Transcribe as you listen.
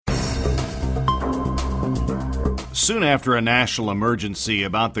Soon after a national emergency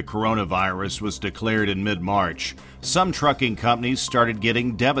about the coronavirus was declared in mid-March, some trucking companies started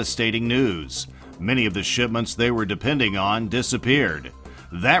getting devastating news. Many of the shipments they were depending on disappeared.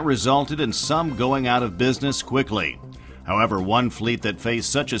 That resulted in some going out of business quickly. However, one fleet that faced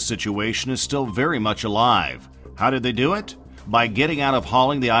such a situation is still very much alive. How did they do it? By getting out of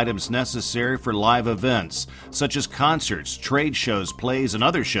hauling the items necessary for live events, such as concerts, trade shows, plays, and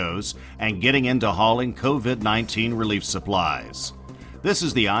other shows, and getting into hauling COVID-19 relief supplies. This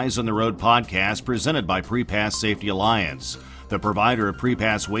is the Eyes on the Road podcast presented by Prepass Safety Alliance, the provider of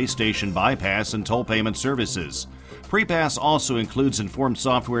Prepass Waste Station bypass and toll payment services. Prepass also includes informed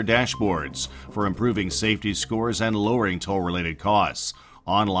software dashboards for improving safety scores and lowering toll-related costs.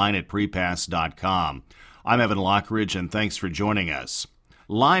 Online at prepass.com. I'm Evan Lockridge, and thanks for joining us.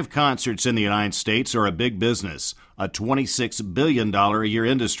 Live concerts in the United States are a big business, a $26 billion a year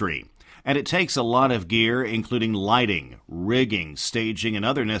industry. And it takes a lot of gear, including lighting, rigging, staging, and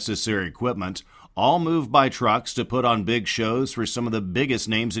other necessary equipment, all moved by trucks to put on big shows for some of the biggest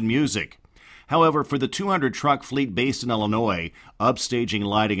names in music. However, for the 200-truck fleet based in Illinois, upstaging,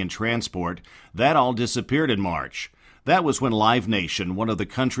 lighting, and transport, that all disappeared in March. That was when Live Nation, one of the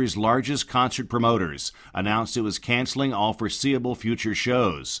country's largest concert promoters, announced it was canceling all foreseeable future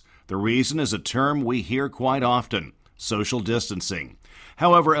shows. The reason is a term we hear quite often: social distancing.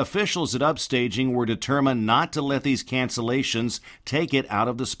 However, officials at Upstaging were determined not to let these cancellations take it out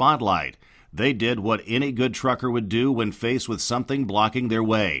of the spotlight. They did what any good trucker would do when faced with something blocking their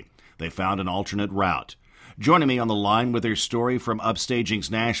way. They found an alternate route. Joining me on the line with their story from Upstaging's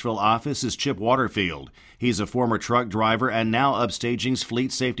Nashville office is Chip Waterfield. He's a former truck driver and now Upstaging's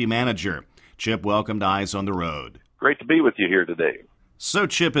fleet safety manager. Chip, welcome to Eyes on the Road. Great to be with you here today. So,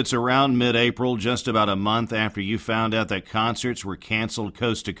 Chip, it's around mid-April, just about a month after you found out that concerts were canceled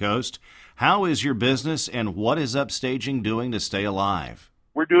coast to coast. How is your business, and what is Upstaging doing to stay alive?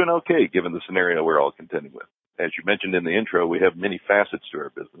 We're doing okay, given the scenario we're all contending with. As you mentioned in the intro, we have many facets to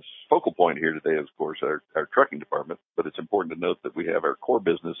our business. Focal point here today is, of course, our trucking department, but it's important to note that we have our core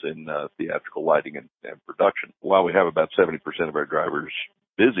business in theatrical lighting and production. While we have about 70% of our drivers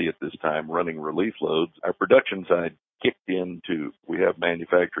busy at this time running relief loads, our production side kicked in too. We have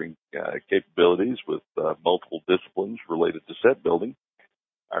manufacturing capabilities with multiple disciplines related to set building.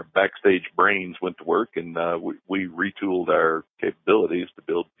 Our backstage brains went to work, and we retooled our capabilities to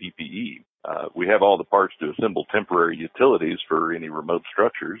build PPE. We have all the parts to assemble temporary utilities for any remote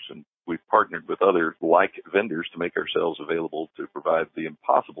structures, and we've partnered with other like vendors to make ourselves available to provide the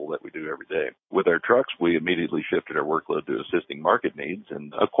impossible that we do every day. With our trucks, we immediately shifted our workload to assisting market needs,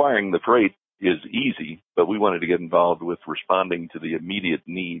 and acquiring the freight is easy, but we wanted to get involved with responding to the immediate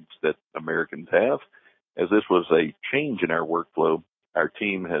needs that Americans have. As this was a change in our workflow, our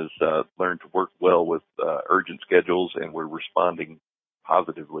team has learned to work well with urgent schedules, and we're responding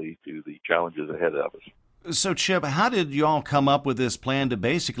positively to the challenges ahead of us. So, Chip, how did you all come up with this plan to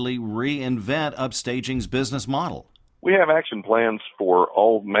basically reinvent Upstaging's business model? We have action plans for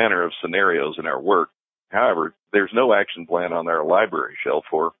all manner of scenarios in our work. However, there's no action plan on our library shelf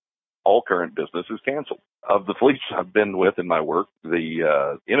for all current business is canceled. Of the fleets I've been with in my work,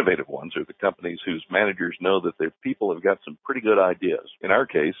 the innovative ones are the companies whose managers know that their people have got some pretty good ideas. In our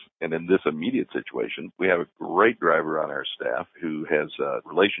case, and in this immediate situation, we have a great driver on our staff who has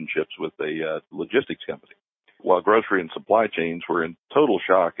relationships with a logistics company. While grocery and supply chains were in total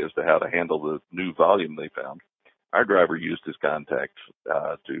shock as to how to handle the new volume they found, our driver used his contacts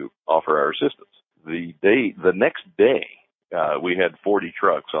to offer our assistance. The next day, we had 40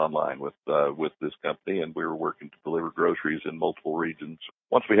 trucks online with this company, and we were working to deliver groceries in multiple regions.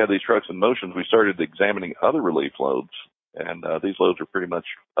 Once we had these trucks in motion, we started examining other relief loads, and these loads are pretty much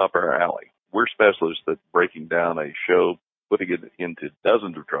up our alley. We're specialists at breaking down a show, putting it into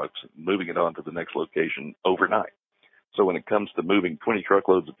dozens of trucks, and moving it on to the next location overnight. So when it comes to moving 20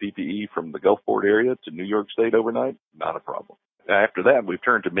 truckloads of PPE from the Gulfport area to New York State overnight, not a problem. After that, we've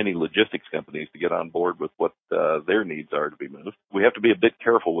turned to many logistics companies to get on board with what their needs are to be moved. We have to be a bit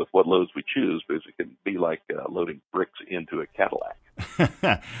careful with what loads we choose, because it can be like loading bricks into a Cadillac.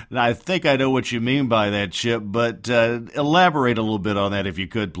 Now, I think I know what you mean by that, Chip, but elaborate a little bit on that if you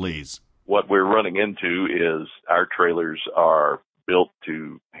could, please. What we're running into is our trailers are built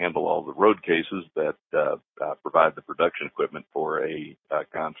to handle all the road cases that provide the production equipment for a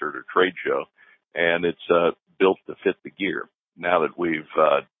concert or trade show, and it's built to fit the gear. Now that we've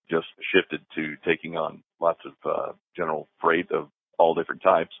just shifted to taking on lots of general freight of all different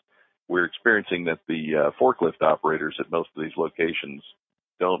types, we're experiencing that the forklift operators at most of these locations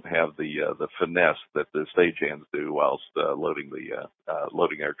don't have the finesse that the stagehands do whilst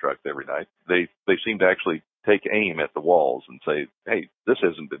loading our trucks every night. They seem to actually take aim at the walls and say, "Hey, this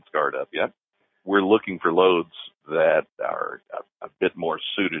hasn't been scarred up yet." We're looking for loads that are a bit more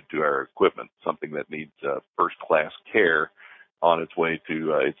suited to our equipment, something that needs first-class care on its way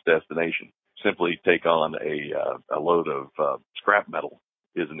to its destination. Simply take on a load of scrap metal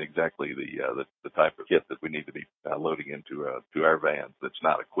isn't exactly the type of kit that we need to be loading into to our vans that's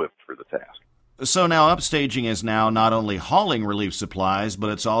not equipped for the task. So now upstaging is now not only hauling relief supplies,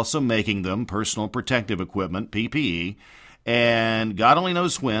 but it's also making them personal protective equipment, PPE, and God only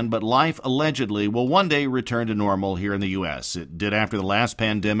knows when, but life allegedly will one day return to normal here in the U.S. It did after the last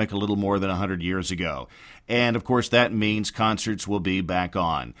pandemic a little more than 100 years ago. And, of course, that means concerts will be back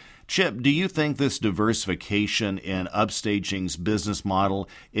on. Chip, do you think this diversification in upstaging's business model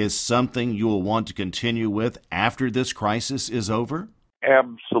is something you will want to continue with after this crisis is over?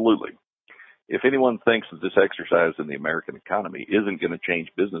 Absolutely. If anyone thinks that this exercise in the American economy isn't going to change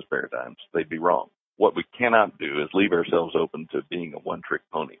business paradigms, they'd be wrong. What we cannot do is leave ourselves open to being a one-trick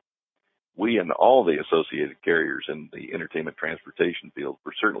pony. We and all the associated carriers in the entertainment transportation field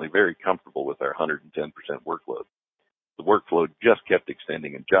were certainly very comfortable with our 110% workload. The workflow just kept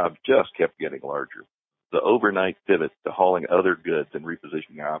extending and jobs just kept getting larger. The overnight pivot to hauling other goods and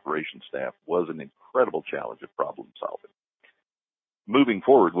repositioning our operations staff was an incredible challenge of problem solving. Moving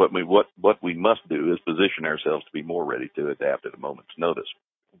forward, what we must do is position ourselves to be more ready to adapt at a moment's notice.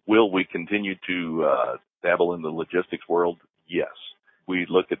 Will we continue to dabble in the logistics world? Yes. We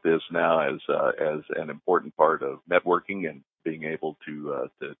look at this now as an important part of networking and being able to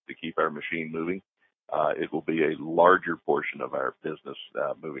keep our machine moving. It will be a larger portion of our business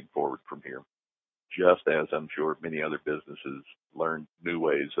moving forward from here, just as I'm sure many other businesses learned new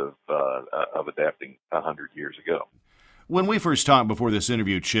ways of adapting 100 years ago. When we first talked before this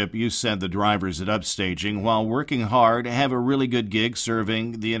interview, Chip, you said the drivers at Upstaging, while working hard, have a really good gig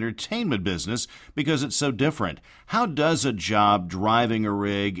serving the entertainment business because it's so different. How does a job driving a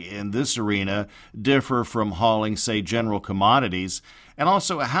rig in this arena differ from hauling, say, general commodities? And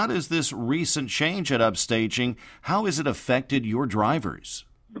also, how does this recent change at Upstaging, how has it affected your drivers?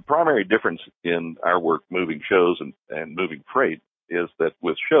 The primary difference in our work moving shows and moving freight is that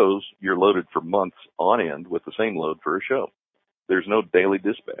with shows, you're loaded for months on end with the same load for a show. There's no daily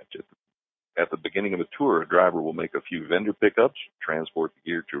dispatch. At the beginning of a tour, a driver will make a few vendor pickups, transport the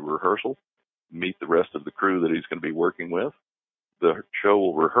gear to rehearsal, meet the rest of the crew that he's going to be working with. The show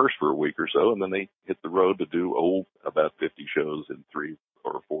will rehearse for a week or so, and then they hit the road to do about 50 shows in 3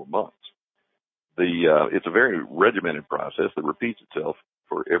 or 4 months. It's a very regimented process that repeats itself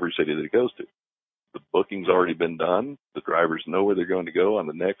for every city that it goes to. The booking's already been done. The drivers know where they're going to go on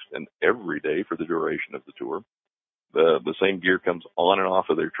the next and every day for the duration of the tour. The same gear comes on and off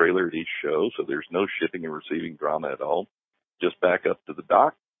of their trailer at each show, so there's no shipping and receiving drama at all. Just back up to the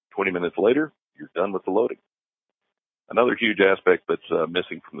dock. 20 minutes later, you're done with the loading. Another huge aspect that's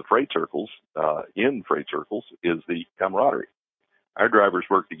missing from the freight circles, is the camaraderie. Our drivers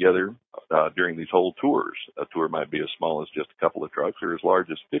work together during these whole tours. A tour might be as small as just a couple of trucks or as large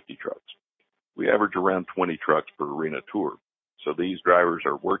as 50 trucks. We average around 20 trucks per arena tour. So these drivers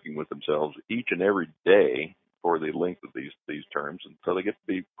are working with themselves each and every day for the length of these terms, and so they get to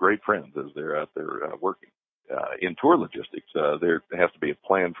be great friends as they're out there working. In tour logistics, there has to be a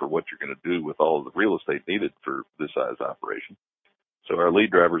plan for what you're going to do with all of the real estate needed for this size operation. So our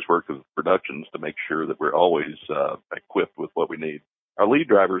lead drivers work with productions to make sure that we're always equipped with what we need. Our lead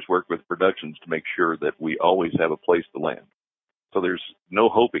drivers work with productions to make sure that we always have a place to land. So there's no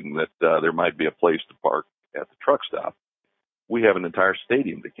hoping that there might be a place to park at the truck stop. We have an entire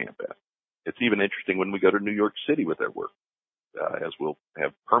stadium to camp at. It's even interesting when we go to New York City with our work, as we'll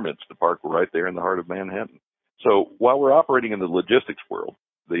have permits to park right there in the heart of Manhattan. So while we're operating in the logistics world,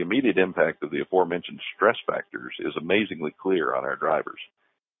 the immediate impact of the aforementioned stress factors is amazingly clear on our drivers.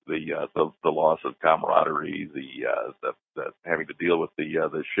 The loss of camaraderie, the having to deal with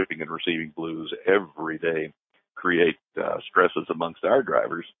the shipping and receiving blues every day create stresses amongst our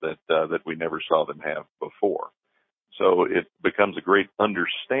drivers that we never saw them have before. So it becomes a great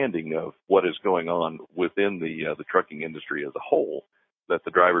understanding of what is going on within the trucking industry as a whole, that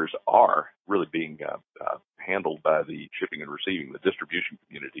the drivers are really being handled by the shipping and receiving, the distribution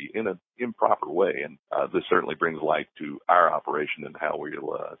community in an improper way. And this certainly brings light to our operation and how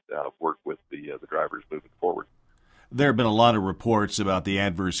we'll work with the drivers moving forward. There have been a lot of reports about the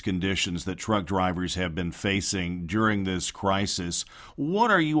adverse conditions that truck drivers have been facing during this crisis.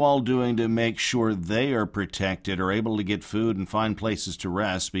 What are you all doing to make sure they are protected, or able to get food and find places to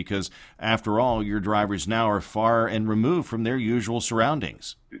rest? Because, after all, your drivers now are far and removed from their usual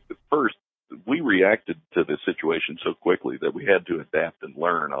surroundings. First, we reacted to this situation so quickly that we had to adapt and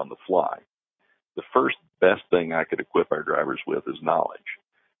learn on the fly. The first best thing I could equip our drivers with is knowledge.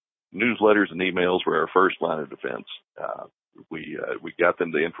 Newsletters and emails were our first line of defense. We got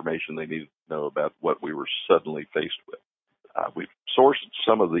them the information they needed to know about what we were suddenly faced with. We've sourced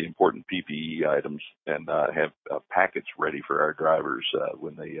some of the important PPE items and have packets ready for our drivers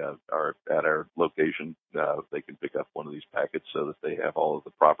when they are at our location. They can pick up one of these packets so that they have all of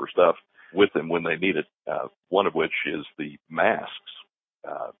the proper stuff with them when they need it, one of which is the masks.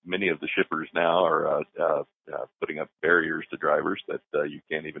 Many of the shippers now are putting up barriers to drivers that you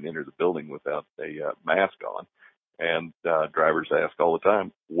can't even enter the building without a mask on. And drivers ask all the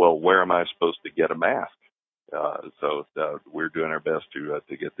time, well, where am I supposed to get a mask? So we're doing our best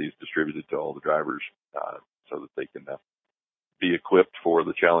to get these distributed to all the drivers so that they can be equipped for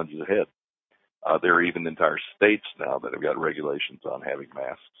the challenges ahead. There are even entire states now that have got regulations on having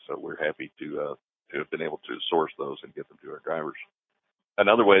masks, so we're happy to have been able to source those and get them to our drivers.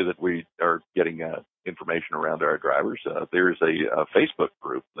 Another way that we are getting information around to our drivers, there is a Facebook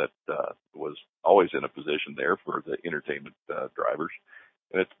group that was always in a position there for the entertainment drivers,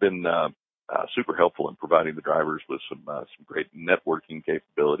 and it's been super helpful in providing the drivers with some great networking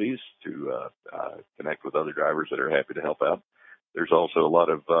capabilities to connect with other drivers that are happy to help out. There's also a lot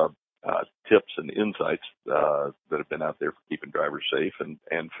of tips and insights that have been out there for keeping drivers safe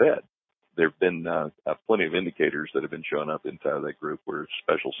and fed. There have been plenty of indicators that have been showing up inside that group where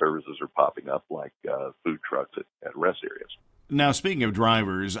special services are popping up, like food trucks at rest areas. Now, speaking of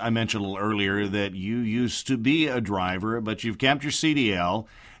drivers, I mentioned a little earlier that you used to be a driver, but you've kept your CDL.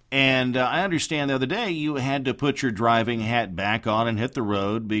 And I understand the other day you had to put your driving hat back on and hit the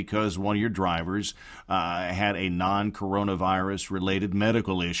road because one of your drivers had a non-coronavirus-related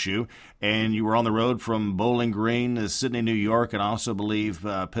medical issue, and you were on the road from Bowling Green to Sydney, New York, and I also believe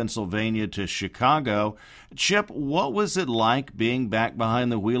Pennsylvania to Chicago. Chip, what was it like being back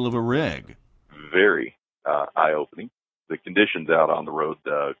behind the wheel of a rig? Very eye-opening. The conditions out on the road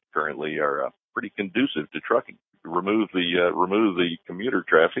currently are pretty conducive to trucking. Remove the commuter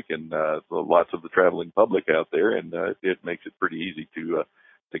traffic and lots of the traveling public out there, and it makes it pretty easy to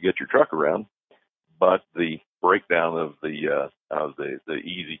get your truck around. But the breakdown of the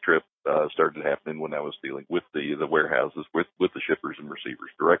easy trip started happening when I was dealing with the warehouses, with the shippers and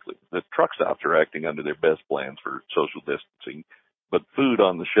receivers directly. The truck stops are acting under their best plans for social distancing, but food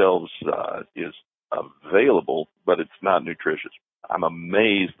on the shelves is available, but it's not nutritious. I'm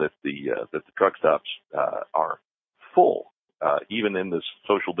amazed that the truck stops are full, even in this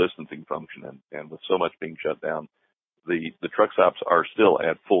social distancing function, and with so much being shut down, the truck stops are still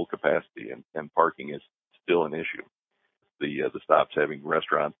at full capacity, and parking is still an issue. The stops having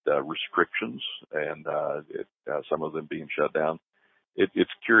restaurant restrictions, and some of them being shut down.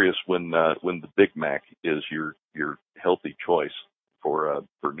 It's curious when the Big Mac is your healthy choice for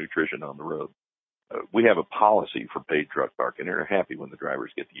nutrition on the road. We have a policy for paid truck parking, and are happy when the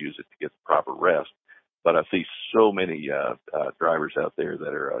drivers get to use it to get the proper rest. But I see so many drivers out there that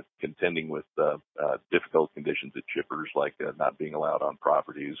are contending with difficult conditions at shippers, like not being allowed on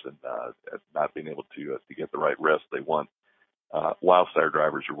properties and not being able to get the right rest they want, whilst our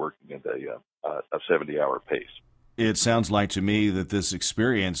drivers are working at a 70-hour pace. It sounds like to me that this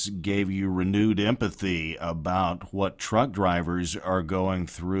experience gave you renewed empathy about what truck drivers are going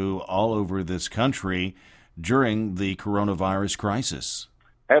through all over this country during the coronavirus crisis.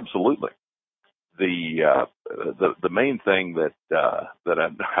 Absolutely. The main thing that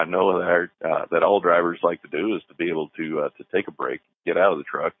I know that all drivers like to do is to be able to take a break, get out of the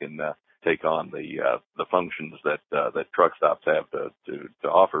truck, and take on the functions that truck stops have to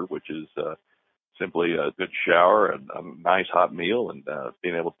offer, which is simply a good shower and a nice hot meal and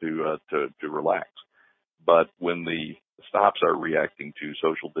being able to relax. But when the stops are reacting to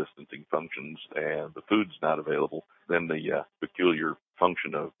social distancing functions and the food's not available, then the peculiar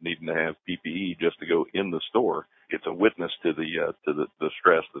function of needing to have PPE just to go in the store, it's a witness to the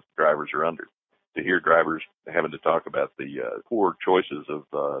stress that the drivers are under. To hear drivers having to talk about the poor choices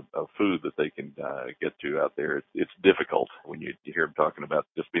of food that they can get to out there, it's difficult when you hear them talking about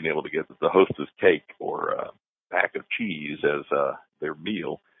just being able to get the Hostess cake or a pack of cheese as their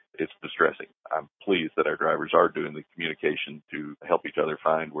meal. It's distressing. I'm pleased that our drivers are doing the communication to help each other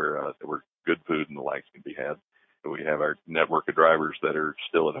find where good food and the likes can be had. We have our network of drivers that are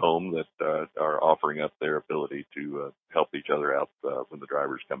still at home that are offering up their ability to help each other out when the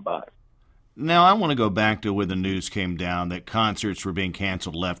drivers come by. Now, I want to go back to when the news came down that concerts were being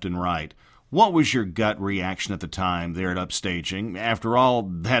canceled left and right. What was your gut reaction at the time there at Upstaging? After all,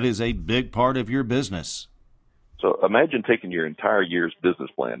 that is a big part of your business. So imagine taking your entire year's business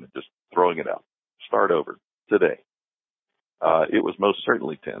plan and just throwing it out. Start over today. It was most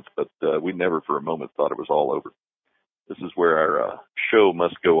certainly tense, but we never for a moment thought it was all over. This is where our show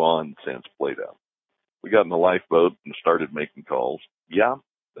must go on sense played out. We got in the lifeboat and started making calls. Yeah,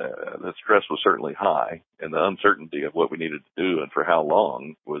 the stress was certainly high, and the uncertainty of what we needed to do and for how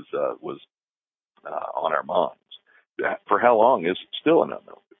long was on our minds. For how long is still an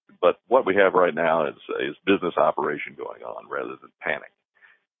unknown. But what we have right now is business operation going on rather than panic.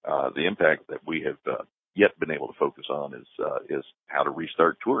 The impact that we have yet been able to focus on is how to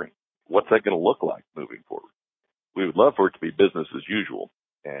restart touring. What's that going to look like moving forward? We would love for it to be business as usual,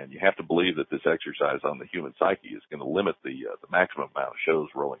 and you have to believe that this exercise on the human psyche is going to limit the maximum amount of shows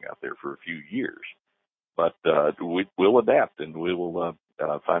rolling out there for a few years. But we'll adapt, and we will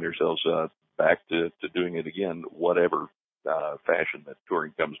find ourselves back to doing it again, whatever fashion that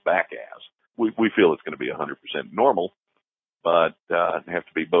touring comes back as. We feel it's going to be 100% normal, but have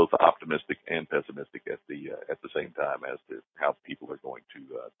to be both optimistic and pessimistic at the same time as to how people are going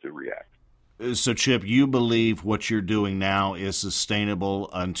to react. So, Chip, you believe what you're doing now is sustainable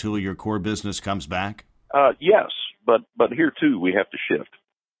until your core business comes back? Yes, but here too we have to shift.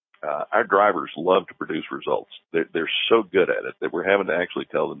 Our drivers love to produce results. They're so good at it that we're having to actually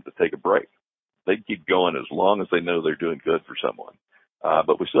tell them to take a break. They keep going as long as they know they're doing good for someone,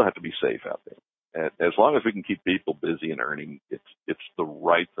 but we still have to be safe out there. As long as we can keep people busy and earning, it's the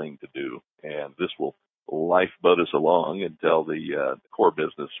right thing to do, and this will lifeboat us along until the core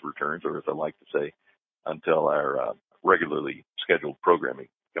business returns, or as I like to say, until our regularly scheduled programming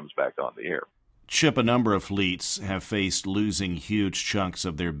comes back on the air. Chip, a number of fleets have faced losing huge chunks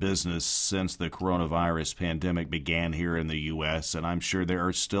of their business since the coronavirus pandemic began here in the U.S., and I'm sure there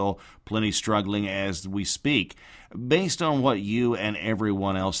are still plenty struggling as we speak. Based on what you and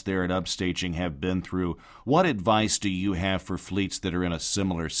everyone else there at Upstaging have been through, what advice do you have for fleets that are in a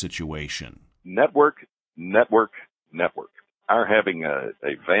similar situation? Network. Our having a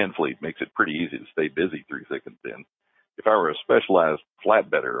van fleet makes it pretty easy to stay busy through thick and thin. If I were a specialized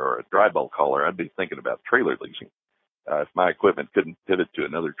flatbedder or a dry bulk hauler, I'd be thinking about trailer leasing. If my equipment couldn't pivot to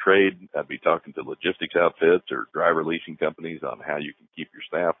another trade, I'd be talking to logistics outfits or driver leasing companies on how you can keep your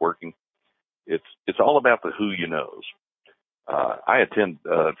staff working. It's all about the who you knows. I attend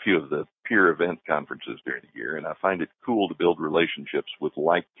a few of the peer event conferences during the year, and I find it cool to build relationships with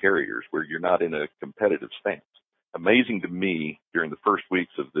like carriers where you're not in a competitive stance. Amazing to me during the first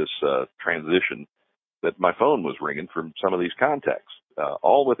weeks of this transition that my phone was ringing from some of these contacts,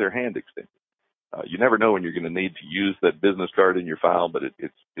 all with their hand extended. You never know when you're going to need to use that business card in your file, but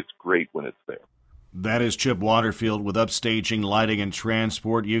it's great when it's there. That is Chip Waterfield with Upstaging Lighting and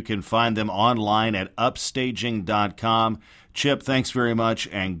Transport. You can find them online at upstaging.com. Chip, thanks very much,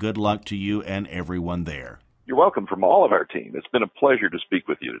 and good luck to you and everyone there. You're welcome from all of our team. It's been a pleasure to speak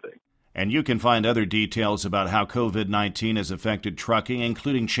with you today. And you can find other details about how COVID-19 has affected trucking,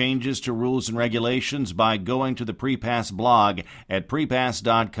 including changes to rules and regulations, by going to the Prepass blog at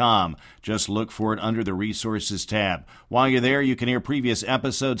prepass.com. Just look for it under the Resources tab. While you're there, you can hear previous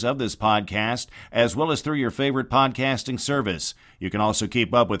episodes of this podcast, as well as through your favorite podcasting service. You can also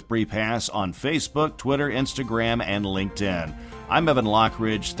keep up with Prepass on Facebook, Twitter, Instagram, and LinkedIn. I'm Evan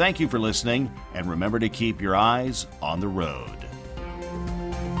Lockridge. Thank you for listening, and remember to keep your eyes on the road.